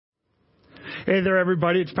Hey there,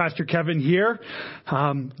 everybody. It's Pastor Kevin here.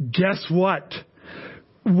 Guess what?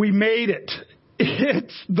 We made it.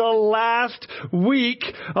 It's the last week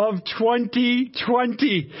of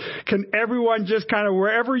 2020. Can everyone just kind of,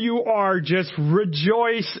 wherever you are, just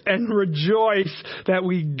rejoice and rejoice that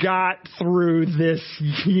we got through this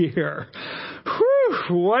year.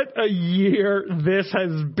 Whew, what a year this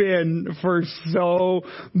has been for so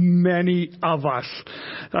many of us.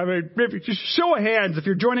 I mean, just show of hands. If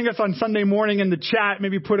you're joining us on Sunday morning in the chat,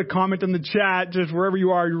 maybe put a comment in the chat, just wherever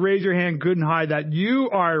you are, raise your hand good and high that you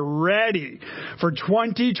are ready for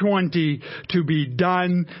 2020 to be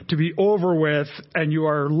done, to be over with, and you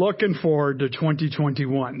are looking forward to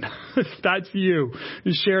 2021. If that's you,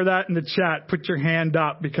 just share that in the chat. Put your hand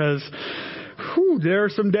up because there are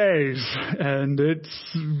some days, and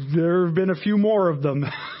there have been a few more of them,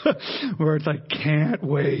 where it's like, can't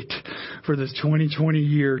wait for this 2020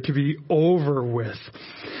 year to be over with.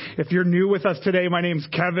 If you're new with us today, my name's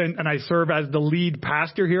Kevin, and I serve as the lead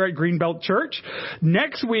pastor here at Greenbelt Church.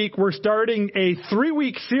 Next week, we're starting a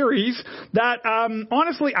 3-week series that,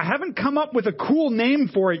 honestly, I haven't come up with a cool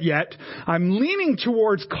name for it yet. I'm leaning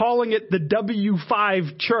towards calling it the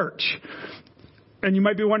W5 Church. And you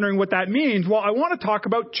might be wondering what that means. Well, I want to talk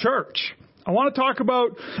about church. I want to talk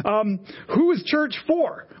about who is church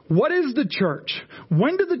for? What is the church?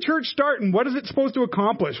 When did the church start and what is it supposed to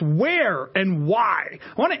accomplish? Where and why?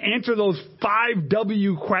 I want to answer those 5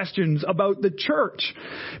 W questions about the church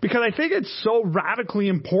because I think it's so radically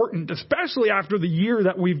important, especially after the year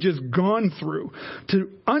that we've just gone through,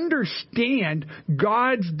 to understand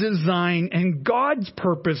God's design and God's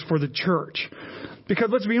purpose for the church. Because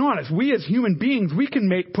let's be honest, we as human beings, we can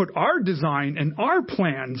put our design and our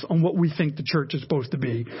plans on what we think the church is supposed to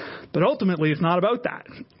be. But ultimately, it's not about that.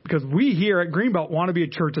 Because we here at Greenbelt want to be a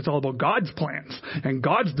church that's all about God's plans and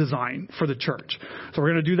God's design for the church. So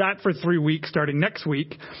we're going to do that for 3 weeks starting next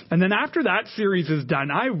week. And then after that series is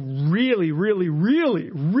done, I really, really, really,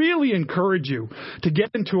 really encourage you to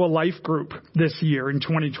get into a life group this year in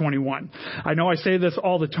 2021. I know I say this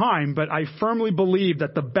all the time, but I firmly believe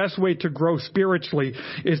that the best way to grow spiritually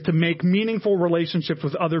is to make meaningful relationships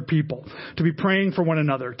with other people, to be praying for one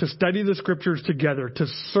another, to study the scriptures together, to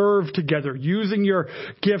serve together, using your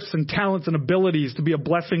gifts and talents and abilities to be a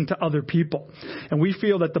blessing to other people. And we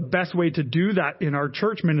feel that the best way to do that in our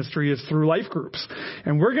church ministry is through life groups.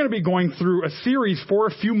 And we're going to be going through a series for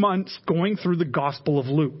a few months going through the Gospel of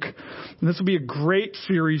Luke. And this will be a great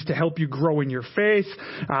series to help you grow in your faith,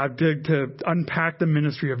 to unpack the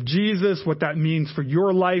ministry of Jesus, what that means for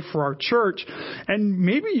your life, for our church. And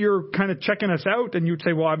maybe you're kind of checking us out and you'd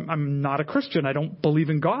say, well, I'm not a Christian. I don't believe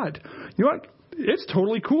in God. You know what? It's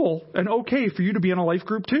totally cool and okay for you to be in a life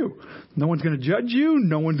group too. No one's going to judge you.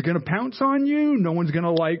 No one's going to pounce on you. No one's going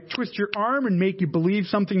to twist your arm and make you believe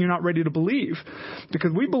something you're not ready to believe.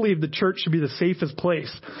 Because we believe the church should be the safest place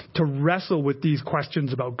to wrestle with these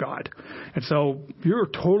questions about God. And so you're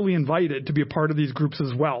totally invited to be a part of these groups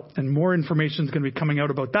as well. And more information is going to be coming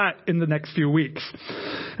out about that in the next few weeks.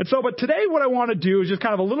 And so, but today what I want to do is just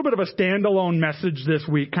kind of a little bit of a standalone message this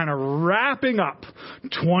week, kind of wrapping up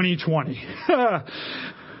 2020.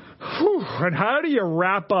 And how do you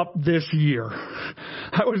wrap up this year?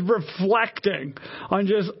 I was reflecting on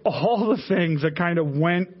just all the things that kind of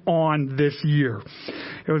went on this year.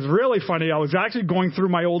 It was really funny. I was actually going through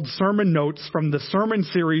my old sermon notes from the sermon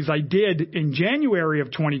series I did in January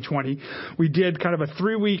of 2020. We did kind of a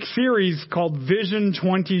 3-week series called Vision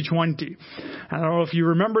 2020. I don't know if you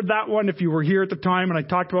remembered that one, if you were here at the time, and I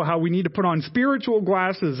talked about how we need to put on spiritual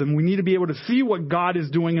glasses and we need to be able to see what God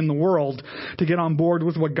is doing in the world to get on board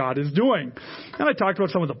with what God is doing. And I talked about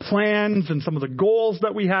some of the plans and some of the goals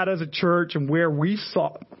that we had as a church and where we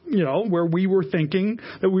saw, where we were thinking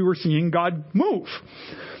that we were seeing God move.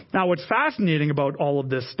 Now, what's fascinating about all of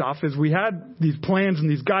this stuff is we had these plans and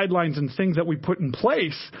these guidelines and things that we put in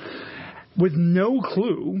place with no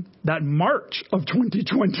clue that March of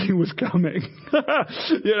 2020 was coming,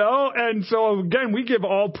 and so again, we give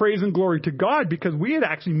all praise and glory to God because we had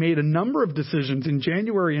actually made a number of decisions in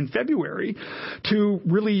January and February to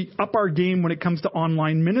really up our game when it comes to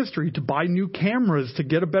online ministry, to buy new cameras, to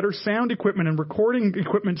get a better sound equipment and recording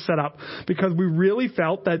equipment set up, because we really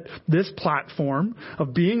felt that this platform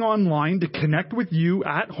of being online to connect with you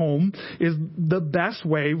at home is the best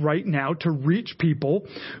way right now to reach people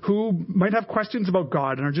who might have questions about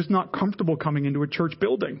God and are just not comfortable coming into a church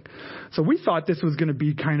building. So we thought this was going to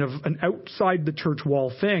be kind of an outside the church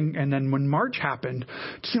wall thing. And then when March happened,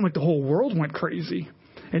 it seemed like the whole world went crazy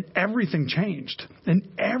and everything changed and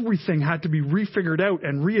everything had to be refigured out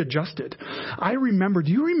and readjusted. Do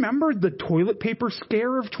you remember the toilet paper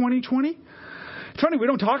scare of 2020? It's funny, we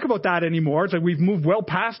don't talk about that anymore. It's like we've moved well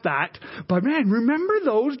past that. But man, remember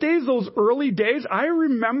those days, those early days? I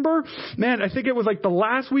remember, man, I think it was like the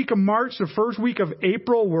last week of March, the first week of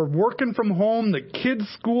April. We're working from home. The kids'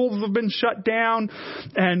 schools have been shut down.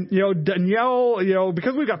 And, Danielle,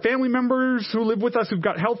 because we've got family members who live with us who've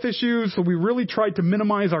got health issues, so we really tried to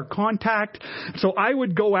minimize our contact. So I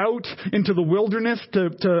would go out into the wilderness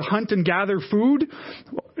to hunt and gather food.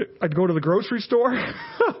 I'd go to the grocery store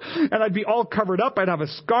and I'd be all covered up. I'd have a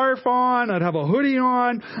scarf on. I'd have a hoodie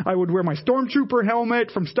on. I would wear my stormtrooper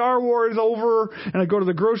helmet from Star Wars over, and I'd go to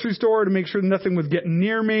the grocery store to make sure nothing was getting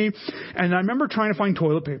near me. And I remember trying to find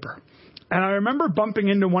toilet paper. And I remember bumping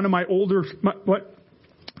into one of my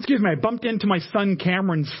I bumped into my son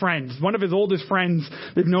Cameron's friends, one of his oldest friends.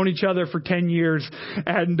 They've known each other for 10 years,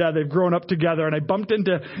 and they've grown up together. And I bumped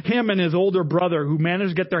into him and his older brother, who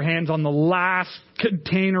managed to get their hands on the last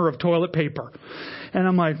container of toilet paper. And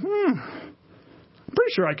I'm like, I'm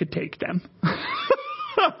pretty sure I could take them.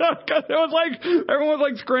 It was like, everyone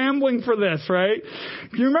was like scrambling for this, right?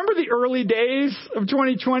 Do you remember the early days of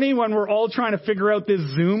 2020 when we're all trying to figure out this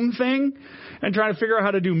Zoom thing? And trying to figure out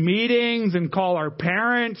how to do meetings and call our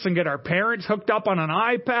parents and get our parents hooked up on an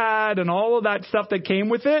iPad and all of that stuff that came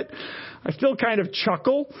with it. I still kind of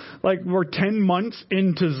chuckle, like we're 10 months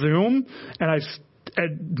into Zoom and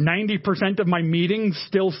 90% of my meetings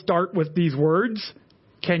still start with these words.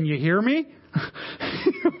 Can you hear me?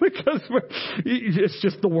 Because it's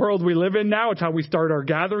just the world we live in now. It's how we start our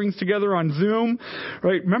gatherings together on Zoom,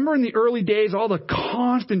 right? Remember in the early days, all the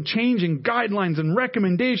constant changing guidelines and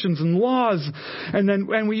recommendations and laws.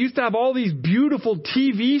 And we used to have all these beautiful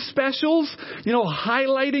TV specials,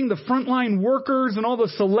 highlighting the frontline workers, and all the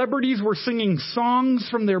celebrities were singing songs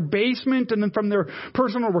from their basement and then from their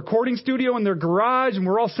personal recording studio in their garage. And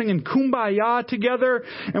we're all singing Kumbaya together.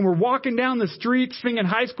 And we're walking down the street singing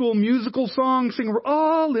High School Musical songs, saying we're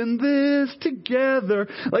all in this together.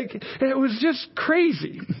 Like, it was just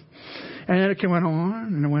crazy. And then it went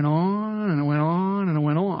on, and it went on, and it went on, and it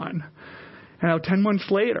went on. And now 10 months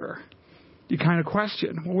later, you kind of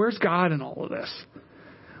question, well, where's God in all of this?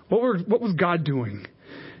 What was God doing?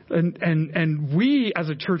 And we, as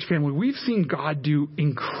a church family, we've seen God do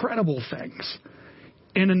incredible things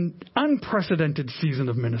in an unprecedented season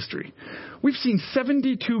of ministry. We've seen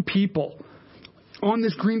 72 people on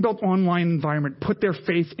this Greenbelt online environment put their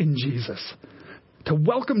faith in Jesus, to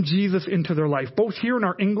welcome Jesus into their life, both here in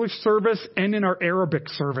our English service and in our Arabic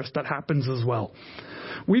service that happens as well.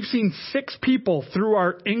 We've seen 6 people through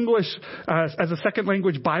our English as a second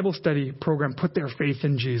language Bible study program put their faith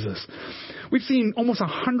in Jesus. We've seen almost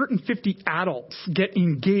 150 adults get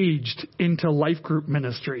engaged into life group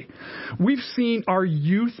ministry. We've seen our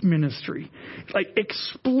youth ministry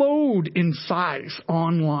explode in size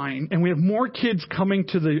online. And we have more kids coming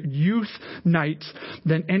to the youth nights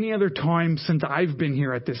than any other time since I've been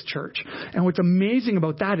here at this church. And what's amazing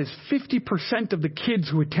about that is 50% of the kids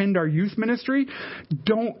who attend our youth ministry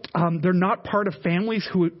they're not part of families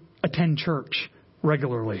who attend church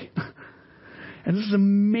regularly. And this is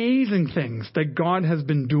amazing things that God has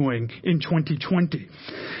been doing in 2020.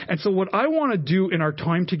 And so what I want to do in our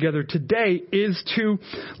time together today is to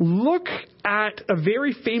look at a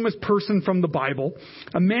very famous person from the Bible,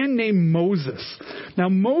 a man named Moses. Now,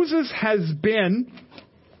 Moses has been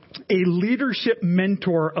a leadership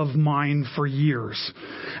mentor of mine for years.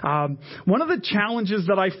 One of the challenges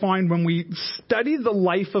that I find when we study the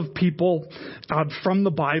life of people from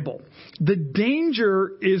the Bible, the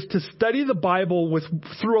danger is to study the Bible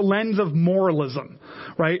through a lens of moralism,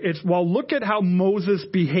 right? It's, well, look at how Moses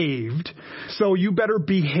behaved, so you better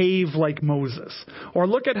behave like Moses. Or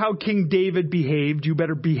look at how King David behaved, you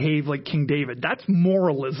better behave like King David. That's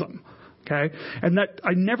moralism. Okay? And that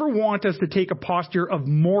I never want us to take a posture of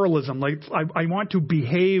moralism. Like, I want to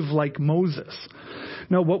behave like Moses.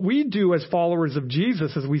 No, what we do as followers of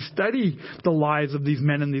Jesus is we study the lives of these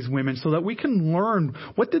men and these women so that we can learn,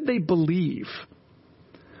 what did they believe?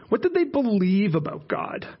 What did they believe about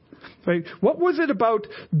God? Right? What was it about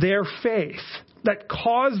their faith that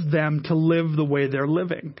caused them to live the way they're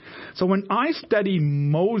living? So when I study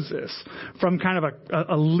Moses from kind of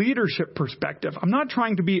a leadership perspective, I'm not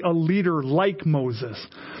trying to be a leader like Moses.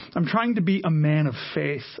 I'm trying to be a man of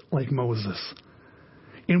faith like Moses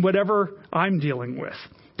in whatever I'm dealing with.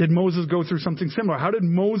 Did Moses go through something similar? How did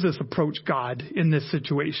Moses approach God in this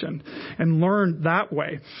situation and learn that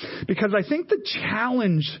way? Because I think the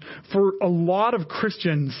challenge for a lot of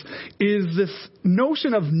Christians is this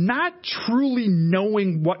notion of not truly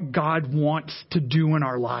knowing what God wants to do in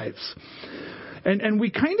our lives. And we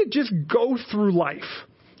kind of just go through life.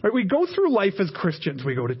 Right? We go through life as Christians.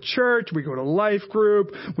 We go to church, we go to life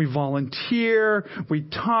group, we volunteer, we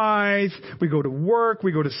tithe, we go to work,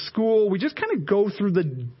 we go to school. We just kind of go through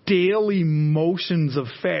the daily motions of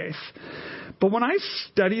faith. But when I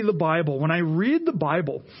study the Bible, when I read the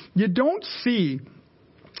Bible, you don't see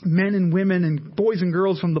men and women and boys and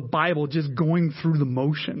girls from the Bible just going through the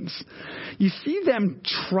motions. You see them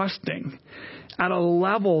trusting at a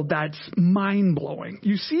level that's mind-blowing.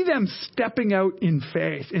 You see them stepping out in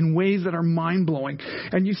faith in ways that are mind-blowing.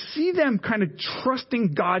 And you see them kind of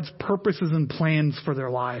trusting God's purposes and plans for their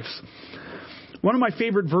lives. One of my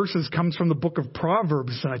favorite verses comes from the book of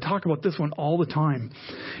Proverbs, and I talk about this one all the time.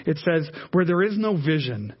 It says, where there is no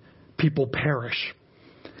vision, people perish.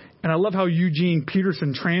 And I love how Eugene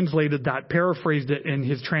Peterson translated that, paraphrased it in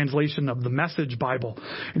his translation of the Message Bible.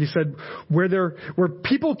 And he said, where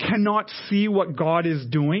people cannot see what God is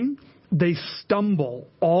doing, they stumble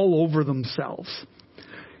all over themselves.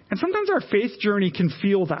 And sometimes our faith journey can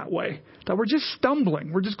feel that way, that we're just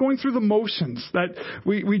stumbling. We're just going through the motions, that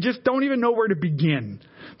we just don't even know where to begin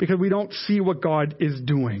because we don't see what God is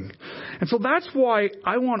doing. And so that's why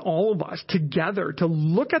I want all of us together to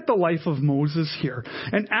look at the life of Moses here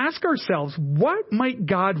and ask ourselves, what might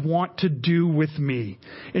God want to do with me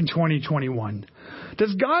in 2021?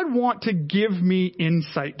 Does God want to give me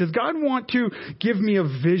insight? Does God want to give me a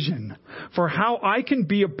vision for how I can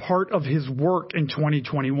be a part of his work in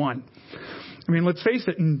 2021? I mean, let's face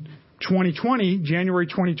it, in 2020, January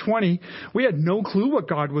 2020, we had no clue what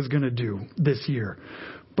God was going to do this year.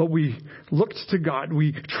 But we looked to God,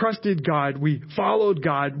 we trusted God, we followed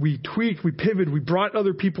God, we tweaked, we pivoted, we brought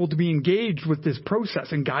other people to be engaged with this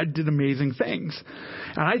process, and God did amazing things.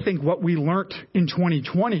 And I think what we learned in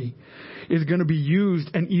 2020 is going to be used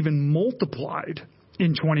and even multiplied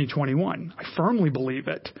in 2021. I firmly believe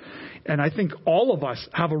it. And I think all of us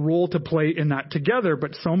have a role to play in that together,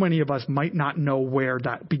 but so many of us might not know where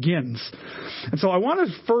that begins. And so I want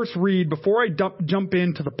to first read, before I jump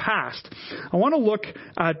into the past, I want to look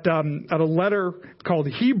at a letter called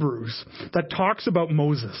Hebrews that talks about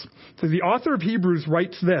Moses. So the author of Hebrews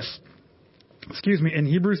writes this, in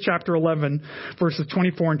Hebrews chapter 11, verses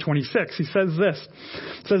 24 and 26. He says this,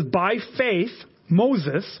 it says, by faith,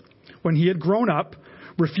 Moses, when he had grown up,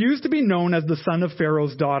 refused to be known as the son of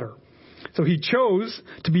Pharaoh's daughter. So he chose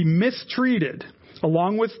to be mistreated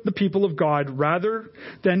along with the people of God rather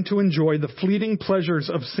than to enjoy the fleeting pleasures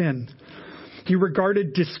of sin. He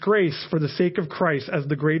regarded disgrace for the sake of Christ as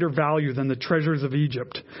the greater value than the treasures of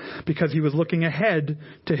Egypt because he was looking ahead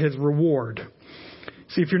to his reward.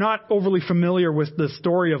 See, if you're not overly familiar with the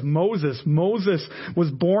story of Moses, Moses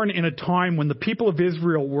was born in a time when the people of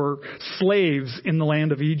Israel were slaves in the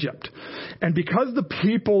land of Egypt. And because the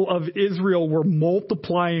people of Israel were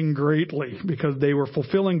multiplying greatly, because they were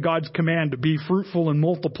fulfilling God's command to be fruitful and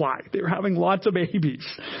multiply, they were having lots of babies.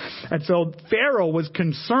 And so Pharaoh was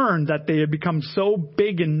concerned that they had become so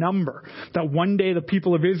big in number that one day the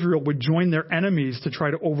people of Israel would join their enemies to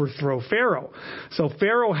try to overthrow Pharaoh. So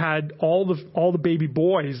Pharaoh had all the baby boys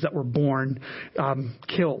that were born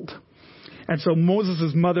killed. And so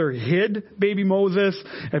Moses' mother hid baby Moses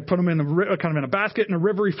and put him in a basket in a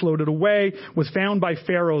river. He floated away, was found by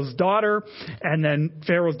Pharaoh's daughter, and then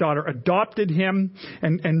Pharaoh's daughter adopted him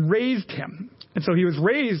and raised him. And so he was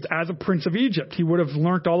raised as a prince of Egypt. He would have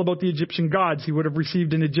learned all about the Egyptian gods. He would have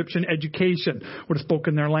received an Egyptian education, would have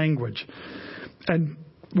spoken their language. And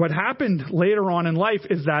what happened later on in life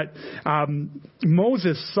is that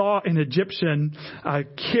Moses saw an Egyptian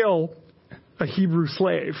kill a Hebrew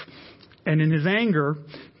slave. And in his anger,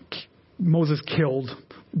 Moses killed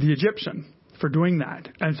the Egyptian for doing that.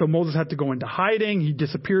 And so Moses had to go into hiding. He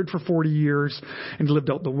disappeared for 40 years and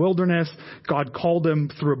lived out in the wilderness. God called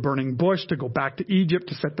him through a burning bush to go back to Egypt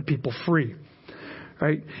to set the people free.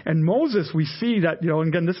 Right? And Moses, we see that, and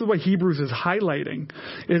again, this is what Hebrews is highlighting,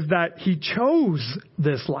 is that he chose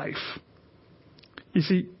this life. You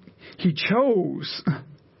see, he chose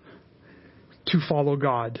to follow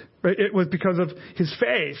God. Right? It was because of his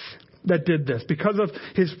faith that did this. Because of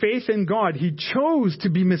his faith in God, he chose to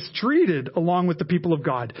be mistreated along with the people of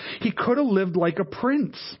God. He could have lived like a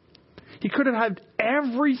prince. He could have had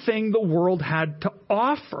everything the world had to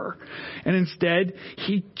offer. And instead,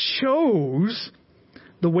 he chose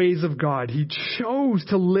the ways of God. He chose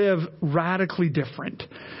to live radically different.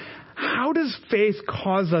 How does faith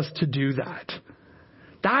cause us to do that?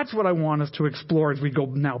 That's what I want us to explore as we go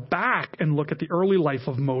now back and look at the early life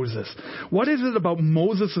of Moses. What is it about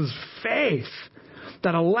Moses' faith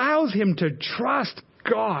that allows him to trust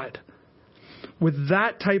God with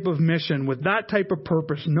that type of mission, with that type of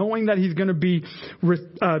purpose, knowing that he's going to be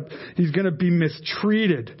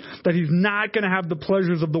mistreated, that he's not going to have the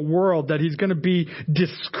pleasures of the world, that he's going to be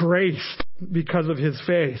disgraced because of his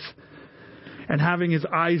faith, and having his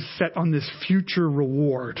eyes set on this future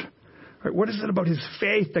reward. Right? What is it about his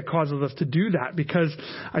faith that causes us to do that? Because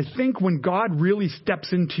I think when God really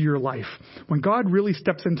steps into your life, when God really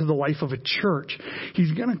steps into the life of a church,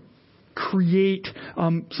 he's going to create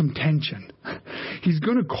some tension. He's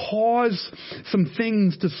going to cause some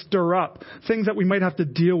things to stir up, things that we might have to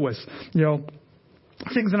deal with,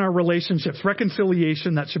 things in our relationships,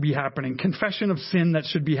 reconciliation that should be happening, confession of sin that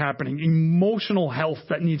should be happening, emotional health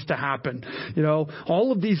that needs to happen.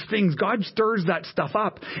 All of these things, God stirs that stuff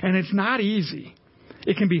up, and it's not easy.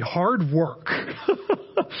 It can be hard work.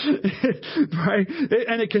 Right?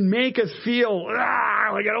 And it can make us feel,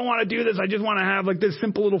 like I don't want to do this. I just want to have like this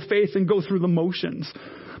simple little faith and go through the motions.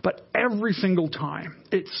 But every single time,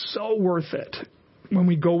 it's so worth it when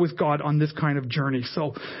we go with God on this kind of journey.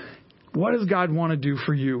 So what does God want to do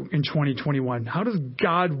for you in 2021? How does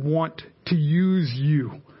God want to use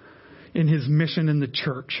you in his mission in the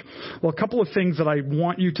church? Well, a couple of things that I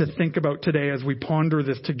want you to think about today as we ponder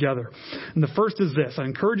this together. And the first is this. I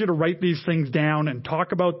encourage you to write these things down and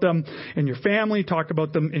talk about them in your family, talk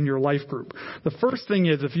about them in your life group. The first thing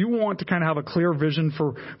is, if you want to kind of have a clear vision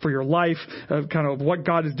for your life, kind of what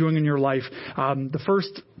God is doing in your life, the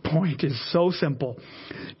first point is so simple.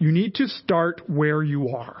 You need to start where you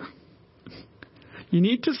are. You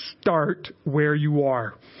need to start where you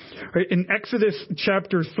are. Right? In Exodus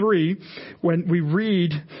chapter 3, when we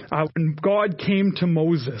read when God came to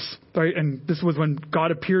Moses, right? And this was when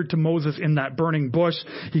God appeared to Moses in that burning bush.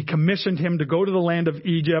 He commissioned him to go to the land of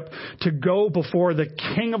Egypt, to go before the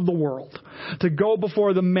king of the world, to go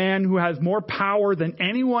before the man who has more power than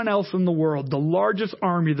anyone else in the world, the largest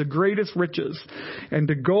army, the greatest riches, and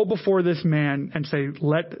to go before this man and say,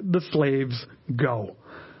 let the slaves go.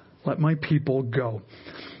 Let my people go.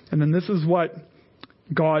 And then this is what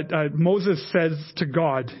Moses says to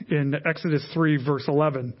God in Exodus 3, verse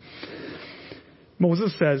 11.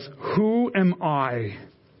 Moses says, "Who am I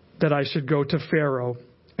that I should go to Pharaoh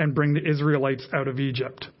and bring the Israelites out of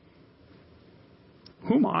Egypt?"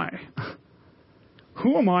 Who am I?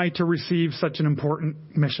 Who am I to receive such an important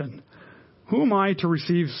mission? Who am I to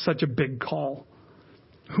receive such a big call?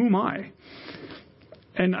 Who am I?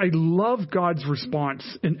 And I love God's response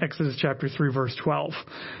in Exodus chapter 3, verse 12.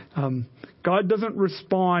 God doesn't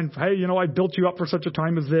respond, hey, I built you up for such a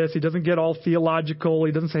time as this. He doesn't get all theological.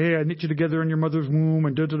 He doesn't say, hey, I knit you together in your mother's womb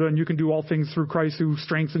and and you can do all things through Christ who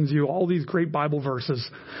strengthens you. All these great Bible verses.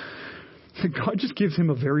 God just gives him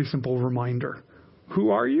a very simple reminder. Who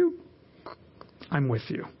are you? I'm with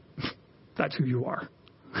you. That's who you are.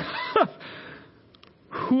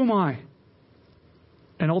 Who am I?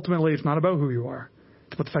 And ultimately, it's not about who you are.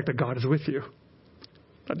 It's about the fact that God is with you.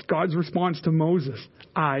 That's God's response to Moses.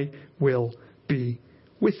 I will be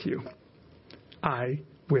with you. I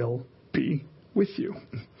will be with you.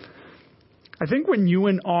 I think when you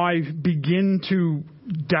and I begin to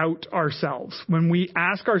doubt ourselves, when we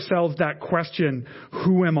ask ourselves that question,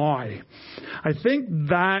 who am I think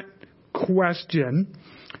that question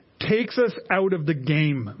takes us out of the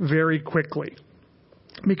game very quickly.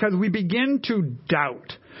 Because we begin to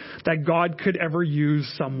doubt that God could ever use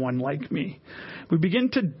someone like me. We begin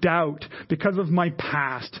to doubt because of my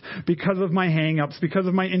past, because of my hang-ups, because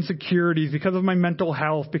of my insecurities, because of my mental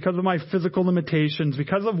health, because of my physical limitations,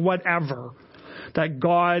 because of whatever, that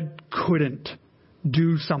God couldn't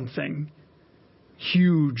do something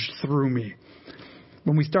huge through me.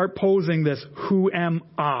 When we start posing this, who am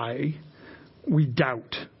I, we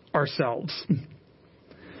doubt ourselves.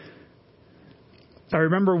 I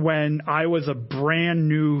remember when I was a brand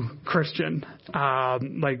new Christian,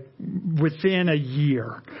 within a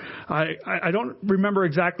year. I don't remember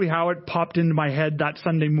exactly how it popped into my head that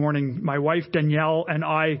Sunday morning. My wife Danielle and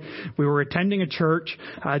we were attending a church.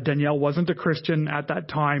 Danielle wasn't a Christian at that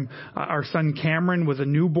time. Our son Cameron was a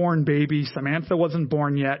newborn baby. Samantha wasn't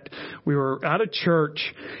born yet. We were at a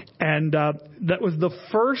church, and that was the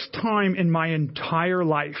first time in my entire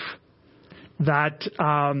life that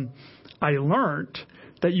I learned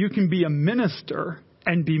that you can be a minister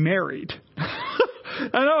and be married. I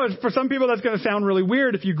know for some people that's going to sound really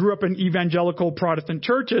weird. If you grew up in evangelical Protestant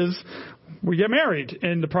churches, we get married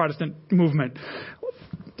in the Protestant movement.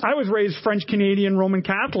 I was raised French Canadian Roman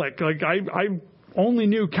Catholic. I only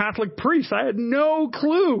knew Catholic priests. I had no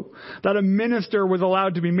clue that a minister was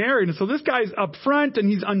allowed to be married. And so this guy's up front and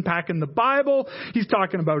he's unpacking the Bible. He's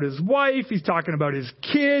talking about his wife. He's talking about his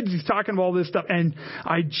kids. He's talking about all this stuff. And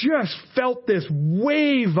I just felt this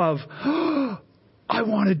wave of, I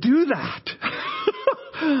want to do that.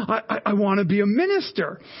 I want to be a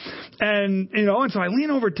minister. And so I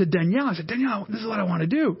lean over to Danielle. I said, Danielle, this is what I want to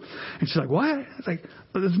do. And she's like, what? It's like,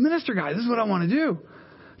 this minister guy, this is what I want to do.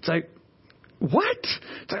 It's like, what?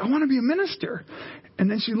 It's like, I want to be a minister. And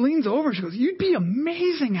then she leans over. She goes, you'd be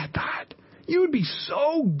amazing at that. You would be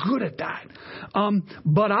so good at that.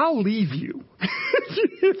 But I'll leave you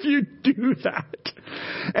if you do that.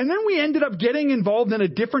 And then we ended up getting involved in a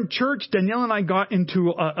different church. Danielle and I got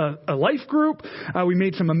into a life group. We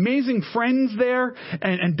made some amazing friends there.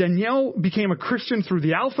 And Danielle became a Christian through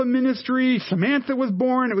the Alpha ministry. Samantha was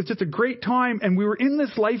born. It was just a great time. And we were in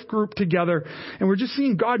this life group together. And we're just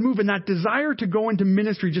seeing God move. And that desire to go into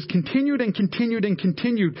ministry just continued and continued and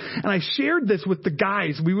continued. And I shared this with the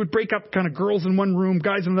guys. We would break up kind of girls in one room,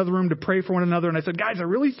 guys in another room to pray for one another. And I said, guys, I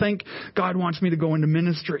really think God wants me to go into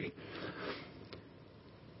ministry.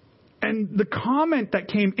 And the comment that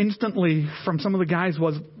came instantly from some of the guys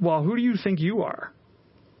was, well, who do you think you are?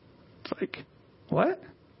 It's like, what?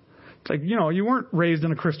 It's like, you weren't raised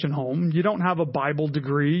in a Christian home. You don't have a Bible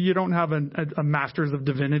degree. You don't have a master's of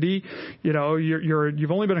divinity. You've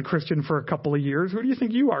only been a Christian for a couple of years. Who do you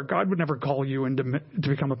think you are? God would never call you to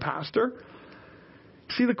become a pastor.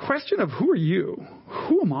 See, the question of who are you?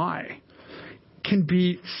 Who am I? Can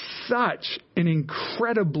be such an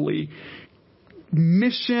incredibly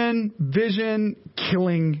mission, vision,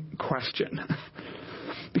 killing question.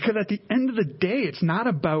 Because at the end of the day, it's not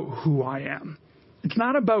about who I am. It's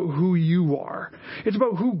not about who you are. It's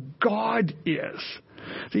about who God is.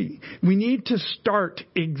 See, we need to start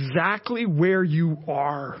exactly where you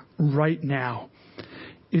are right now.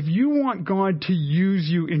 If you want God to use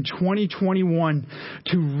you in 2021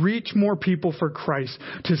 to reach more people for Christ,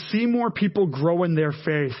 to see more people grow in their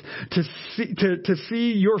faith, to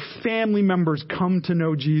see your family members come to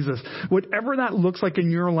know Jesus, whatever that looks like in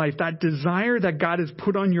your life, that desire that God has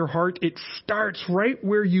put on your heart, it starts right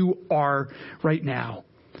where you are right now.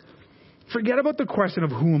 Forget about the question of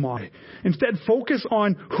who am I. Instead, focus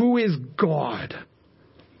on who is God.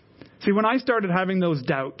 See, when I started having those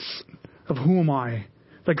doubts of who am I,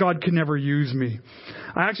 that God could never use me,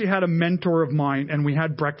 I actually had a mentor of mine, and we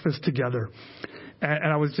had breakfast together.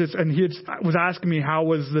 And he was asking me how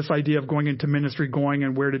was this idea of going into ministry going,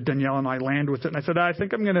 and where did Danielle and I land with it. And I said, I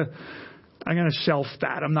think I'm gonna shelf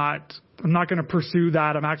that. I'm not going to pursue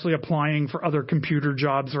that. I'm actually applying for other computer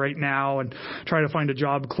jobs right now and try to find a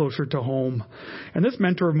job closer to home. And this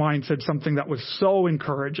mentor of mine said something that was so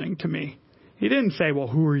encouraging to me. He didn't say, well,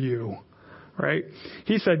 who are you? Right?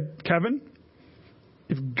 He said, Kevin,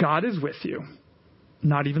 if God is with you,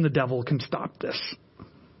 not even the devil can stop this.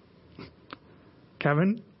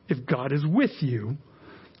 Kevin, if God is with you,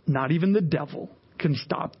 not even the devil can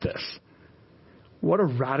stop this. What a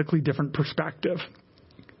radically different perspective.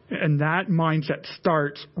 And that mindset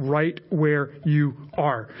starts right where you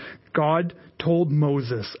are. God told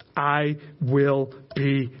Moses, I will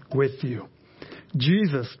be with you.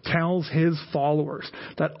 Jesus tells his followers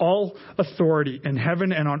that all authority in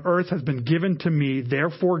heaven and on earth has been given to me.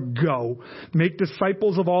 Therefore go, make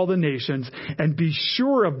disciples of all the nations, and be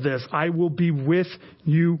sure of this, I will be with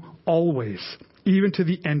you always, even to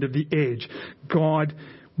the end of the age. God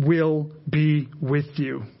will be with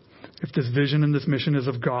you. If this vision and this mission is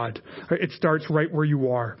of God, it starts right where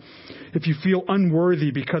you are. If you feel unworthy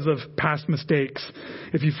because of past mistakes,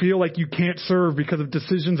 if you feel like you can't serve because of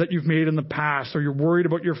decisions that you've made in the past, or you're worried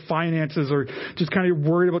about your finances, or just kind of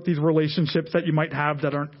worried about these relationships that you might have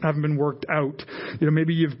that haven't been worked out.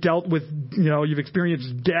 Maybe you've dealt with, you've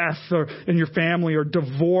experienced death or in your family, or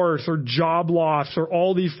divorce, or job loss, or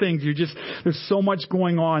all these things. There's so much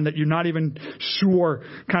going on that you're not even sure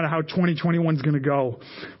kind of how 2021 is going to go.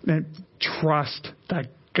 And trust that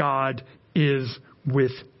God is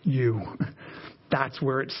with you. That's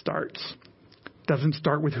where it starts. It doesn't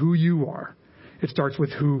start with who you are. It starts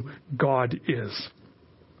with who God is.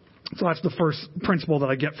 So that's the first principle that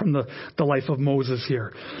I get from the life of Moses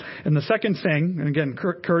here. And the second thing, and again,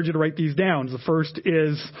 encourage you to write these down. The first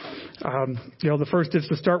is,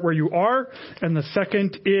 to start where you are, and the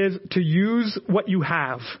second is to use what you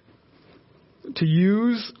have. To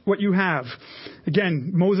use what you have.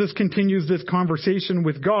 Again, Moses continues this conversation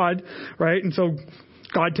with God, right? And so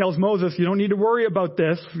God tells Moses, you don't need to worry about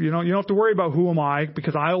this. You don't have to worry about who am I,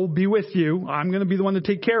 because I will be with you. I'm going to be the one to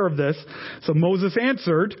take care of this. So Moses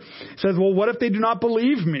answered, says, well, what if they do not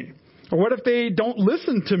believe me? Or what if they don't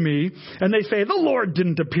listen to me and they say, the Lord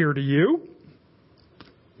didn't appear to you?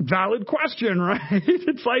 Valid question, right?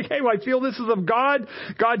 It's like, hey, I feel this is of God.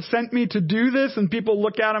 God sent me to do this. And people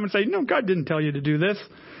look at him and say, no, God didn't tell you to do this.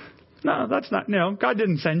 No, God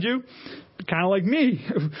didn't send you. kind of like me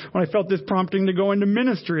when I felt this prompting to go into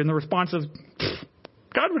ministry, and the response is,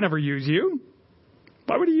 God would never use you.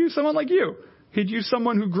 Why would he use someone like you? He'd use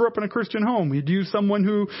someone who grew up in a Christian home. He'd use someone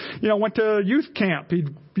who, went to youth camp.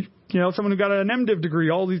 He'd, someone who got an MDiv degree,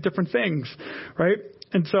 all these different things, right?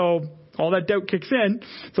 And so all that doubt kicks in.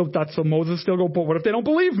 So Moses still go, but what if they don't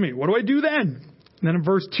believe me? What do I do then? And then in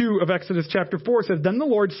verse 2 of Exodus chapter 4 says, then the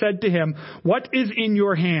Lord said to him, what is in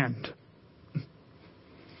your hand?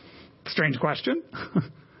 Strange question.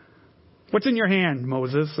 What's in your hand,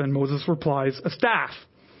 Moses? And Moses replies, a staff.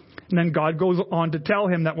 And then God goes on to tell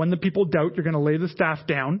him that when the people doubt, you're going to lay the staff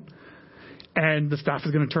down, and the staff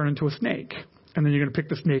is going to turn into a snake. And then you're going to pick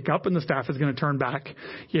the snake up, and the staff is going to turn back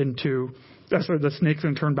into, the snake's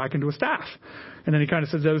going to turn back into a staff. And then he kind of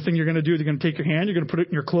says the other thing you're going to do is you're going to take your hand, you're going to put it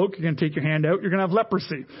in your cloak, you're going to take your hand out, you're going to have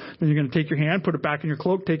leprosy. Then you're going to take your hand, put it back in your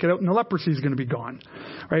cloak, take it out, and the leprosy is going to be gone.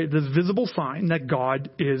 Right? This visible sign that God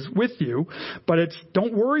is with you, but it's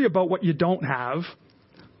don't worry about what you don't have.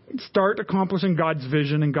 Start accomplishing God's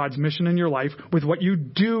vision and God's mission in your life with what you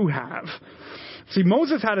do have. See,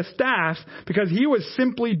 Moses had a staff because he was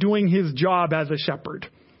simply doing his job as a shepherd.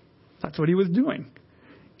 That's what he was doing.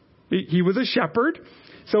 He was a shepherd,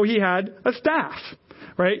 so he had a staff,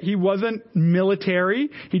 right? He wasn't military.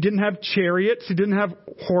 He didn't have chariots. He didn't have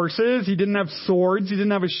horses. He didn't have swords. He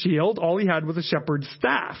didn't have a shield. All he had was a shepherd's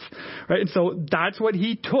staff, right? And so that's what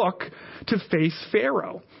he took to face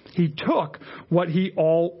Pharaoh. He took what he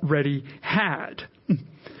already had.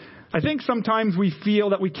 I think sometimes we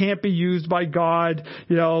feel that we can't be used by God,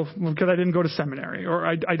 because I didn't go to seminary, or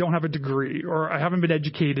I don't have a degree, or I haven't been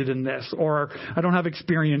educated in this, or I don't have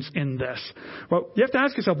experience in this. Well, you have to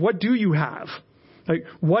ask yourself, what do you have? Like,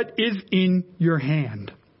 what is in your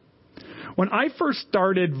hand? When I first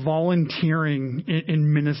started volunteering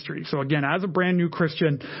in ministry, so again, as a brand new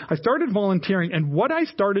Christian, I started volunteering, and what I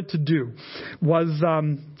started to do was,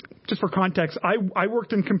 just for context, I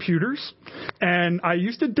worked in computers, and I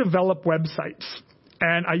used to develop websites.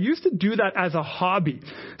 And I used to do that as a hobby.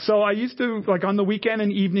 So I used to, on the weekend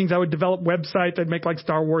and evenings, I would develop websites. I'd make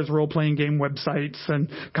Star Wars role-playing game websites and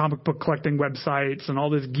comic book collecting websites and all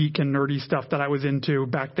this geek and nerdy stuff that I was into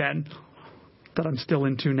back then, that I'm still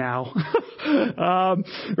into now. Right?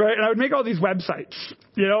 And I would make all these websites,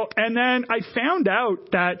 and then I found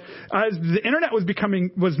out that as the internet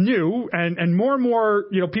was new and more,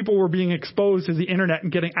 people were being exposed to the internet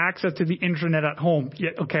and getting access to the internet at home. Yeah,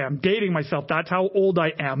 okay, I'm dating myself. That's how old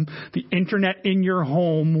I am. The internet in your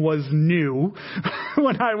home was new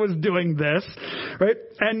when I was doing this, right?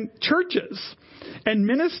 And churches and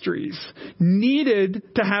ministries needed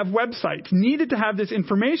to have websites, needed to have this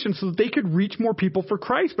information so that they could reach more people for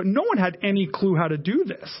Christ. But no one had any clue how to do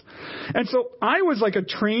this. And so I was like a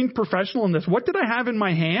trained professional in this. What did I have in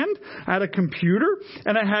my hand? I had a computer,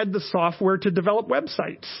 and I had the software to develop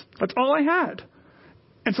websites. That's all I had.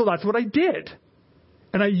 And so that's what I did.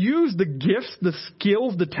 And I used the gifts, the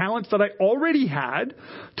skills, the talents that I already had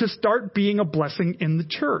to start being a blessing in the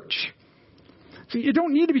church. See, you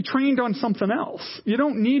don't need to be trained on something else. You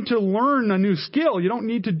don't need to learn a new skill. You don't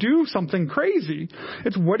need to do something crazy.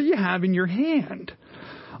 It's what do you have in your hand?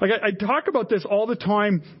 I talk about this all the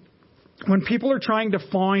time when people are trying to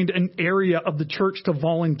find an area of the church to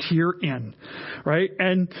volunteer in, right?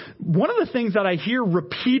 And one of the things that I hear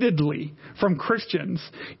repeatedly from Christians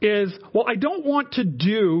is, well, I don't want to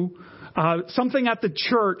do something at the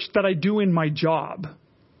church that I do in my job.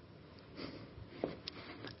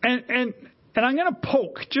 And I'm going to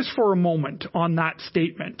poke just for a moment on that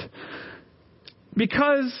statement.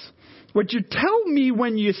 Because what you tell me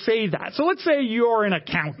when you say that, so let's say you're an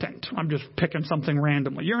accountant. I'm just picking something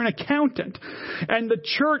randomly. You're an accountant. And the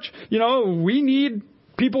church, we need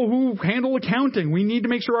people who handle accounting. We need to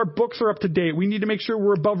make sure our books are up to date. We need to make sure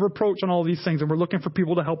we're above reproach on all these things. And we're looking for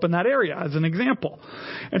people to help in that area, as an example.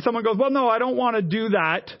 And someone goes, well, no, I don't want to do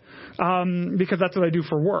that because that's what I do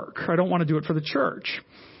for work. I don't want to do it for the church.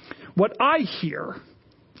 What I hear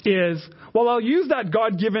is, well, I'll use that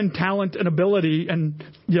God-given talent and ability and,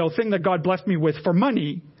 thing that God blessed me with for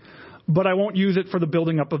money, but I won't use it for the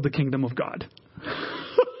building up of the kingdom of God.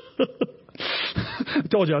 I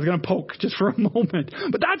told you I was going to poke just for a moment.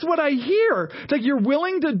 But that's what I hear. It's like you're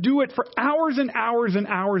willing to do it for hours and hours and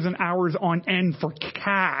hours and hours on end for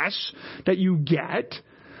cash that you get,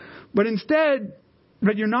 but instead,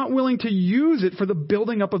 but you're not willing to use it for the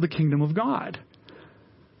building up of the kingdom of God.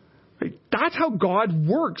 That's how God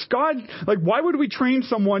works. Why would we train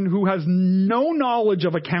someone who has no knowledge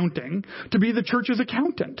of accounting to be the church's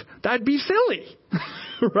accountant? That'd be silly,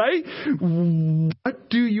 right? What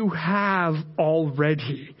do you have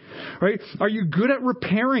already? right? Are you good at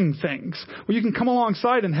repairing things? Well, you can come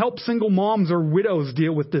alongside and help single moms or widows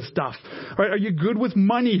deal with this stuff, right? Are you good with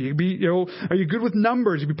money? Are you good with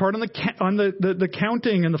numbers? You can be part on the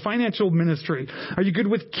accounting and the financial ministry. Are you good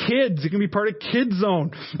with kids? You can be part of Kids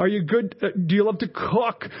Zone. Are you good? Do you love to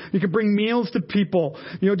cook? You can bring meals to people.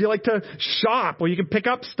 Do you like to shop? Well, you can pick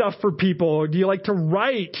up stuff for people. Or do you like to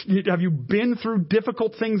write? Have you been through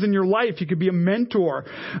difficult things in your life? You could be a mentor.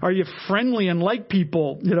 Are you friendly and like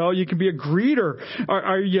people? You can be a greeter.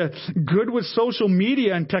 Are you good with social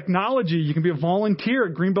media and technology? You can be a volunteer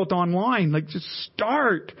at Greenbelt Online. Just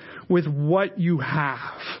start with what you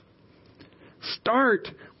have. Start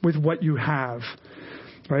with what you have,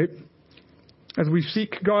 right? As we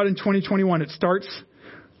seek God in 2021,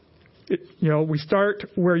 we start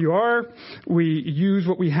where you are, we use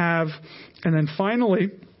what we have, and then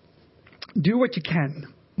finally, do what you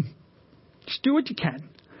can. Just do what you can.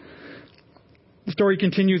 The story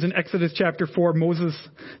continues in Exodus chapter 4. Moses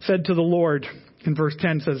said to the Lord, in verse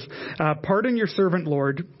 10 says, "Pardon your servant,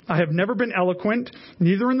 Lord. I have never been eloquent,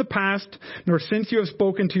 neither in the past, nor since you have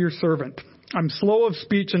spoken to your servant. I'm slow of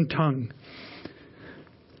speech and tongue."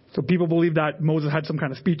 So people believe that Moses had some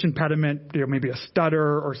kind of speech impediment, maybe a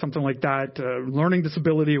stutter or something like that, learning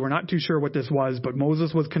disability. We're not too sure what this was, but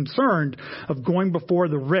Moses was concerned of going before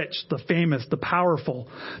the rich, the famous, the powerful,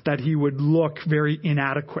 that he would look very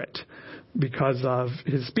inadequate because of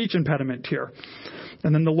his speech impediment here.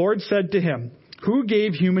 And then the Lord said to him, "Who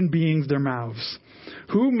gave human beings their mouths?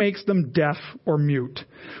 Who makes them deaf or mute?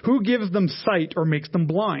 Who gives them sight or makes them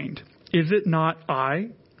blind? Is it not I,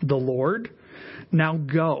 the Lord? Now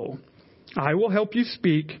go. I will help you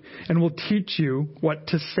speak and will teach you what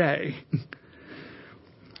to say."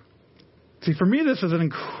 See, for me, this is an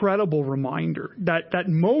incredible reminder that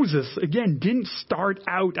Moses, again, didn't start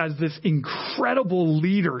out as this incredible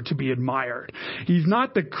leader to be admired. He's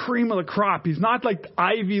not the cream of the crop. He's not like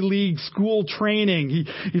Ivy League school training.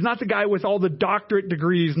 He's not the guy with all the doctorate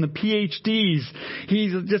degrees and the PhDs.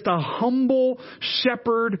 He's just a humble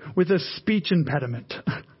shepherd with a speech impediment.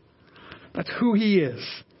 That's who he is.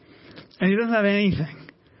 And he doesn't have anything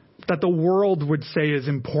that the world would say is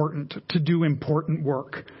important to do important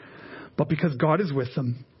work. But because God is with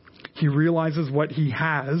him, he realizes what he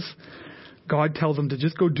has. God tells him to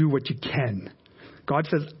just go do what you can. God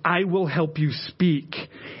says, "I will help you speak,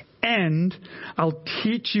 and I'll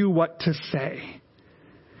teach you what to say."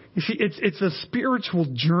 You see, it's a spiritual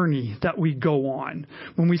journey that we go on.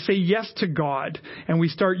 When we say yes to God and we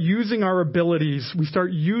start using our abilities, we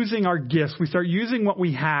start using our gifts, we start using what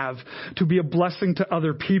we have to be a blessing to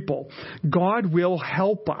other people, God will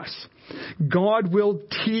help us. God will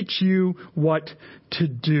teach you what to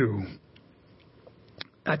do.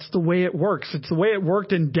 That's the way it works. It's the way it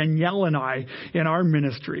worked in Danielle and I in our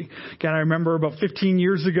ministry. Again, I remember about 15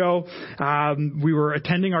 years ago, we were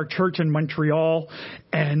attending our church in Montreal,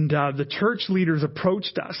 and the church leaders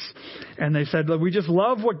approached us, and they said, "We just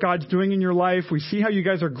love what God's doing in your life. We see how you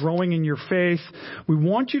guys are growing in your faith. We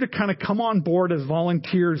want you to kind of come on board as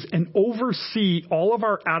volunteers and oversee all of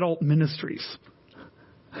our adult ministries."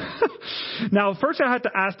 Now, first I had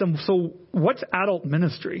to ask them, so what's adult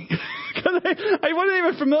ministry? Because I wasn't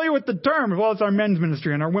even familiar with the term. Well, it's our men's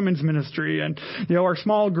ministry and our women's ministry and, our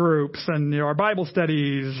small groups and, our Bible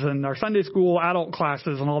studies and our Sunday school adult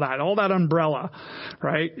classes and all that umbrella,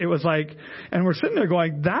 right? It was like, and we're sitting there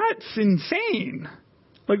going, that's insane.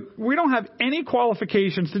 We don't have any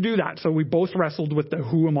qualifications to do that. So we both wrestled with the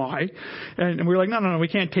who am I? And we were like, no, we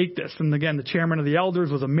can't take this. And again, the chairman of the elders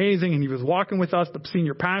was amazing, and he was walking with us. The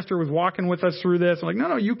senior pastor was walking with us through this. I'm like,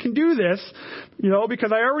 no, you can do this,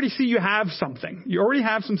 because I already see you have something. You already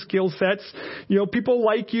have some skill sets. People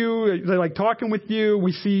like you. They like talking with you.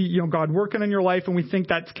 We see, God working in your life, and we think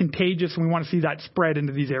that's contagious, and we want to see that spread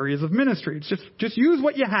into these areas of ministry. It's just use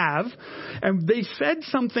what you have. And they said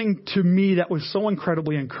something to me that was so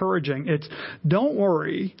incredibly encouraging. It's, don't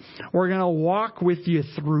worry, we're going to walk with you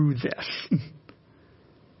through this.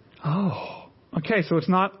 Oh, okay, so it's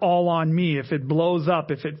not all on me. If it blows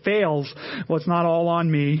up, if it fails, well, it's not all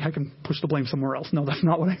on me. I can push the blame somewhere else. No, that's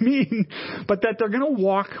not what I mean. But that they're going to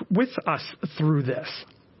walk with us through this.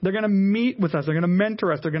 They're going to meet with us. They're going to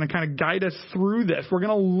mentor us. They're going to kind of guide us through this. We're going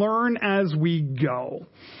to learn as we go.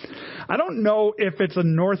 I don't know if it's a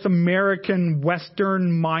North American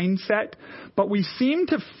Western mindset, but we seem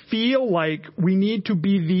to feel like we need to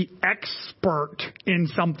be the expert in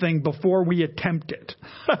something before we attempt it.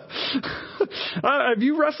 Have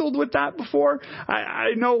you wrestled with that before?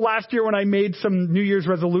 I know last year when I made some New Year's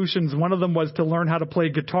resolutions, one of them was to learn how to play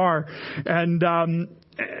guitar. And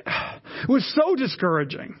it was so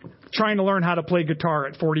discouraging. trying to learn how to play guitar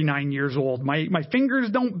at 49 years old. My fingers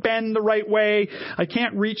don't bend the right way. I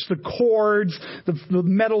can't reach the chords. The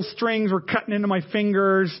metal strings were cutting into my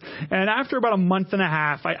fingers. And after about a month and a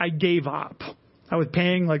half, I gave up. I was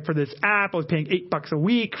paying for this app. I was paying $8 a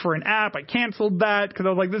week for an app. I canceled that because I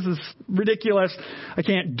was like, this is ridiculous. I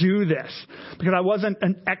can't do this because I wasn't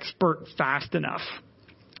an expert fast enough.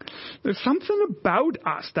 There's something about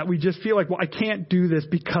us that we just feel like, well, I can't do this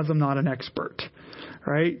because I'm not an expert,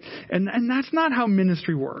 right? And that's not how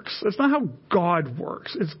ministry works. That's not how God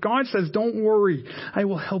works. It's God says, don't worry. I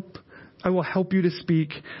will help you to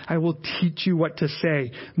speak. I will teach you what to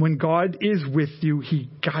say. When God is with you, He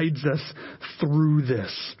guides us through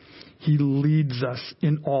this. He leads us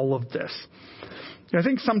in all of this. I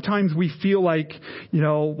think sometimes we feel like,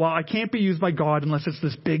 well, I can't be used by God unless it's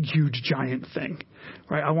this big, huge, giant thing,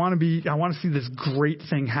 right? I want to see this great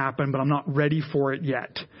thing happen, but I'm not ready for it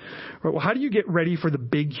yet. Right? Well, how do you get ready for the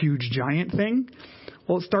big, huge, giant thing?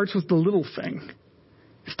 Well, it starts with the little thing.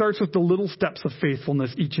 It starts with the little steps of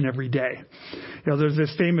faithfulness each and every day. There's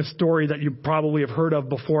this famous story that you probably have heard of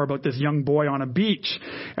before about this young boy on a beach.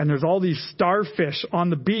 And there's all these starfish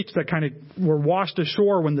on the beach that kind of were washed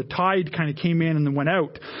ashore when the tide kind of came in and then went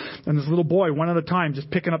out. And this little boy, one at a time,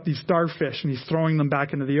 just picking up these starfish and he's throwing them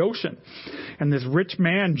back into the ocean. And this rich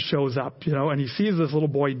man shows up, and he sees this little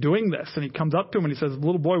boy doing this. And he comes up to him and he says,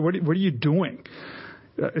 little boy, what are you doing?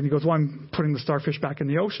 And he goes, well, I'm putting the starfish back in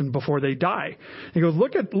the ocean before they die. And he goes,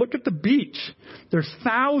 look at the beach. There's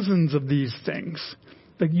thousands of these things.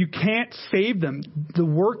 You can't save them. The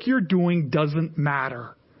work you're doing doesn't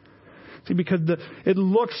matter. See, because it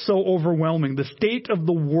looks so overwhelming. The state of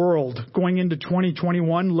the world going into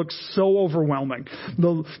 2021 looks so overwhelming.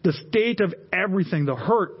 The state of everything, the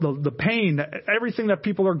hurt, the pain, everything that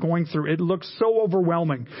people are going through, it looks so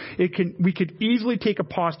overwhelming. We could easily take a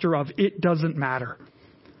posture of it doesn't matter.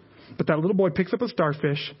 But that little boy picks up a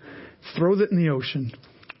starfish, throws it in the ocean.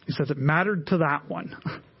 He says it mattered to that one.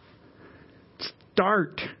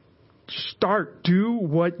 Start. Do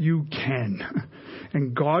what you can.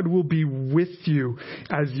 And God will be with you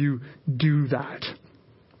as you do that.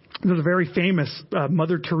 There's a very famous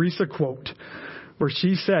Mother Teresa quote where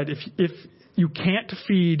she said, if you can't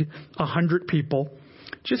feed 100 people,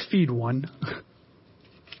 just feed one.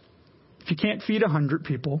 If you can't feed 100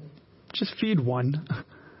 people, just feed one.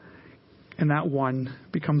 And that one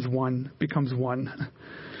becomes one.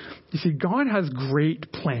 You see, God has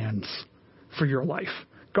great plans for your life.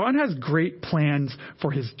 God has great plans for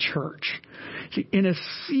His church. See, in a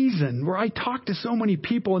season where I talk to so many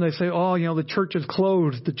people and they say, oh, the church is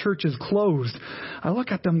closed. The church is closed. I look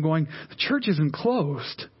at them going, the church isn't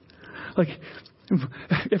closed.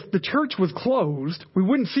 If the church was closed, we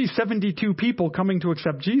wouldn't see 72 people coming to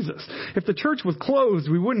accept Jesus. If the church was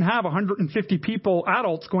closed, we wouldn't have 150 people,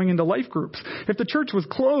 adults, going into life groups. If the church was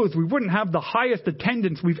closed, we wouldn't have the highest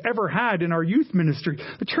attendance we've ever had in our youth ministry.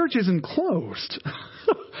 The church isn't closed.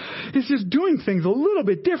 It's just doing things a little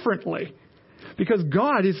bit differently because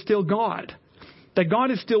God is still God. That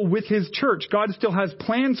God is still with His church. God still has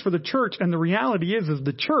plans for the church. And the reality is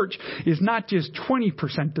the church is not just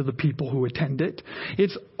 20% of the people who attend it.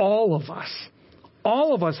 It's all of us.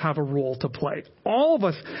 All of us have a role to play. All of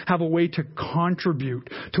us have a way to contribute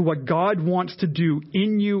to what God wants to do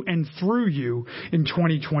in you and through you in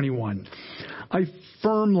 2021. I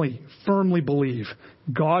firmly believe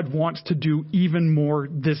God wants to do even more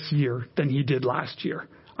this year than He did last year.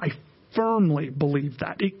 I firmly believe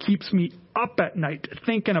that. It keeps me up at night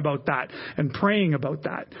thinking about that and praying about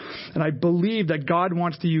that. And I believe that God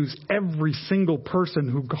wants to use every single person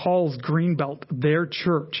who calls Greenbelt their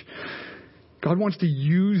church. God wants to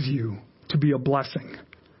use you to be a blessing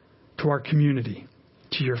to our community,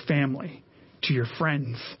 to your family, to your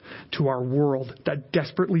friends, to our world that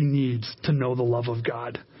desperately needs to know the love of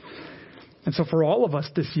God. And so for all of us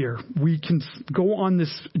this year, we can go on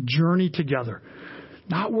this journey together.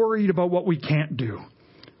 Not worried about what we can't do,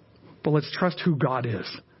 but let's trust who God is,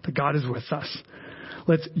 that God is with us.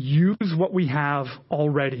 Let's use what we have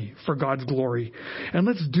already for God's glory, and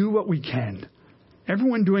let's do what we can.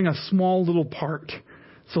 Everyone doing a small little part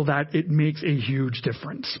so that it makes a huge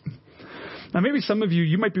difference. Now, maybe some of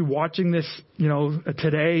you might be watching this,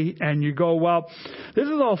 today, and you go, well, this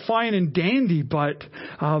is all fine and dandy, but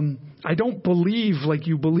I don't believe like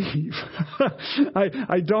you believe.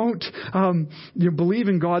 I don't believe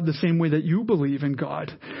in God the same way that you believe in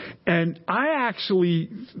God. And I actually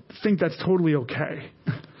think that's totally okay.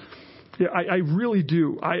 Yeah, I really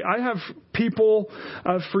do. I have people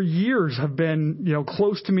for years have been,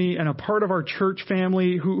 close to me and a part of our church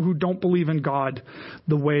family who don't believe in God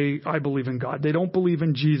the way I believe in God. They don't believe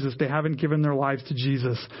in Jesus. They haven't given their lives to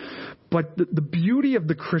Jesus. But the beauty of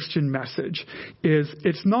the Christian message is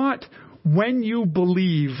it's not when you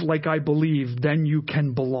believe like I believe, then you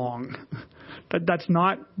can belong. That's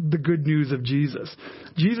not the good news of Jesus.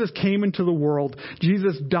 Jesus came into the world.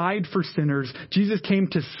 Jesus died for sinners. Jesus came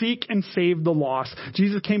to seek and save the lost.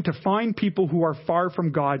 Jesus came to find people who are far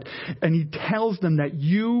from God. And he tells them that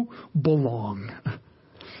you belong,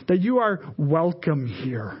 that you are welcome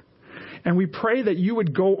here. And we pray that you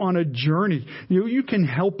would go on a journey. You can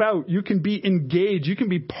help out. You can be engaged. You can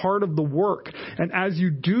be part of the work. And as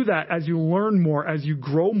you do that, as you learn more, as you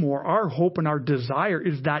grow more, our hope and our desire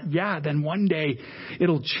is that, then one day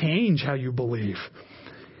it'll change how you believe.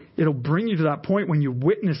 It'll bring you to that point when you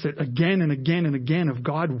witness it again and again and again of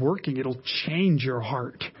God working. It'll change your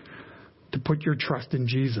heart to put your trust in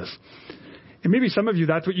Jesus. And maybe some of you,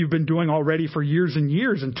 that's what you've been doing already for years and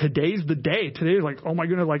years. And today's the day. Today is like, oh my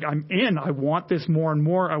goodness, I'm in. I want this more and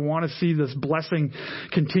more. I want to see this blessing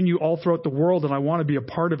continue all throughout the world, and I want to be a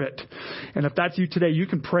part of it. And if that's you today, you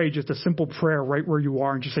can pray just a simple prayer right where you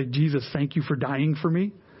are and just say, Jesus, thank you for dying for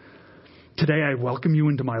me. Today I welcome you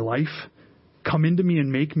into my life. Come into me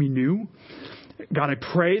and make me new. God, I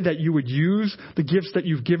pray that you would use the gifts that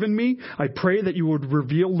you've given me. I pray that you would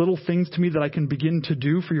reveal little things to me that I can begin to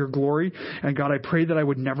do for your glory. And God, I pray that I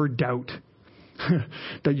would never doubt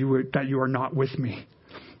that you are not with me,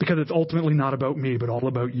 because it's ultimately not about me, but all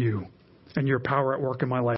about you and your power at work in my life.